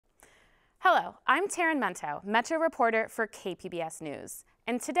Hello, I'm Taryn Mento, Metro reporter for KPBS News,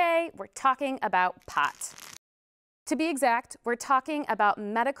 and today we're talking about pot. To be exact, we're talking about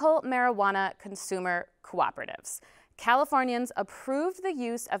medical marijuana consumer cooperatives. Californians approved the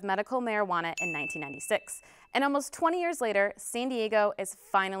use of medical marijuana in 1996, and almost 20 years later, San Diego is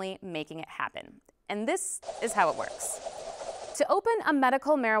finally making it happen. And this is how it works. To open a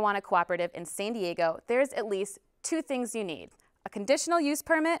medical marijuana cooperative in San Diego, there's at least two things you need: a conditional use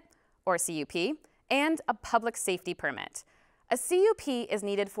permit, or CUP, and a public safety permit. A CUP is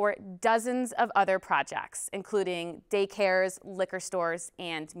needed for dozens of other projects, including daycares, liquor stores,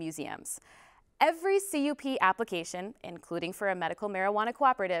 and museums. Every CUP application, including for a medical marijuana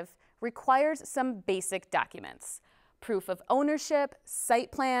cooperative, requires some basic documents: proof of ownership,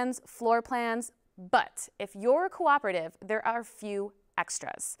 site plans, floor plans. But if you're a cooperative, there are a few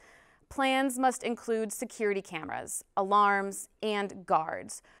extras. Plans must include security cameras, alarms, and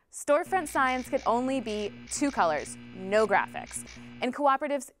guards. Storefront signs can only be two colors, no graphics. And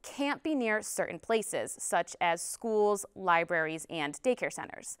cooperatives can't be near certain places, such as schools, libraries, and daycare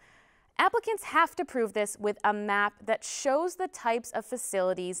centers. Applicants have to prove this with a map that shows the types of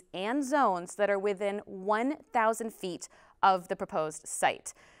facilities and zones that are within 1,000 feet of the proposed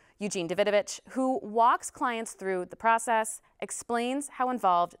site. Eugene Davidovich, who walks clients through the process, explains how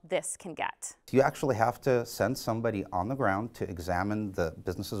involved this can get. You actually have to send somebody on the ground to examine the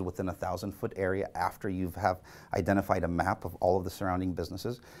businesses within a 1,000-foot area after you have identified a map of all of the surrounding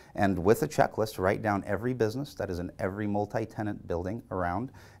businesses, and with a checklist, write down every business that is in every multi-tenant building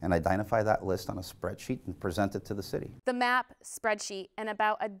around and identify that list on a spreadsheet and present it to the city. The map, spreadsheet, and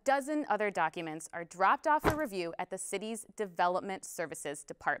about a dozen other documents are dropped off for review at the city's Development Services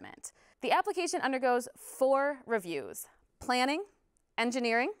Department. The application undergoes 4 reviews: planning,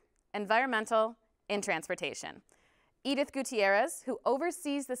 engineering, environmental, and transportation. Edith Gutierrez, who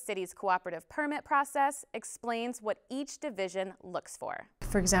oversees the city's cooperative permit process, explains what each division looks for.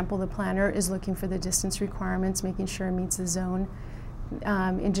 For example, the planner is looking for the distance requirements, making sure it meets the zone.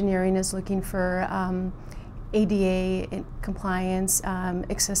 Engineering is looking for ADA compliance,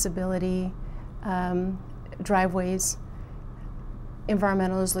 accessibility, driveways.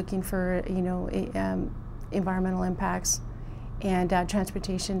 Environmental is looking for, environmental impacts, and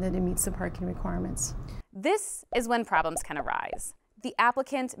transportation, that it meets the parking requirements. This is when problems can arise. The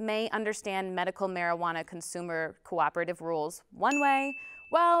applicant may understand medical marijuana consumer cooperative rules one way,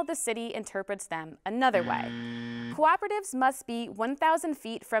 while the city interprets them another way. Cooperatives must be 1,000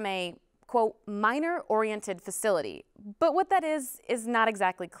 feet from a, quote, minor-oriented facility, but what that is not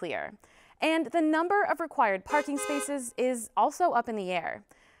exactly clear. And the number of required parking spaces is also up in the air.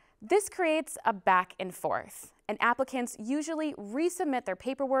 This creates a back and forth, and applicants usually resubmit their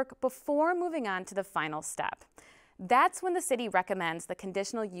paperwork before moving on to the final step. That's when the city recommends the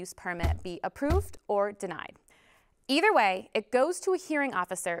conditional use permit be approved or denied. Either way, it goes to a hearing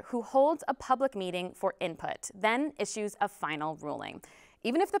officer who holds a public meeting for input, then issues a final ruling.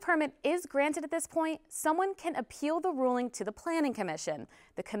 Even if the permit is granted at this point, someone can appeal the ruling to the Planning Commission.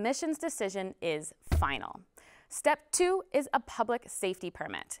 The Commission's decision is final. Step 2 is a public safety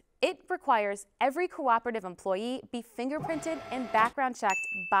permit. It requires every cooperative employee be fingerprinted and background checked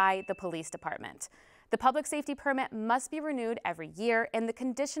by the police department. The public safety permit must be renewed every year and the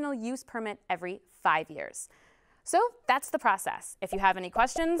conditional use permit every 5 years. So that's the process. If you have any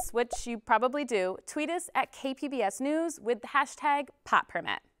questions, which you probably do, tweet us at KPBS News with the hashtag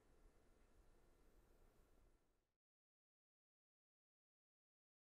PotPermit.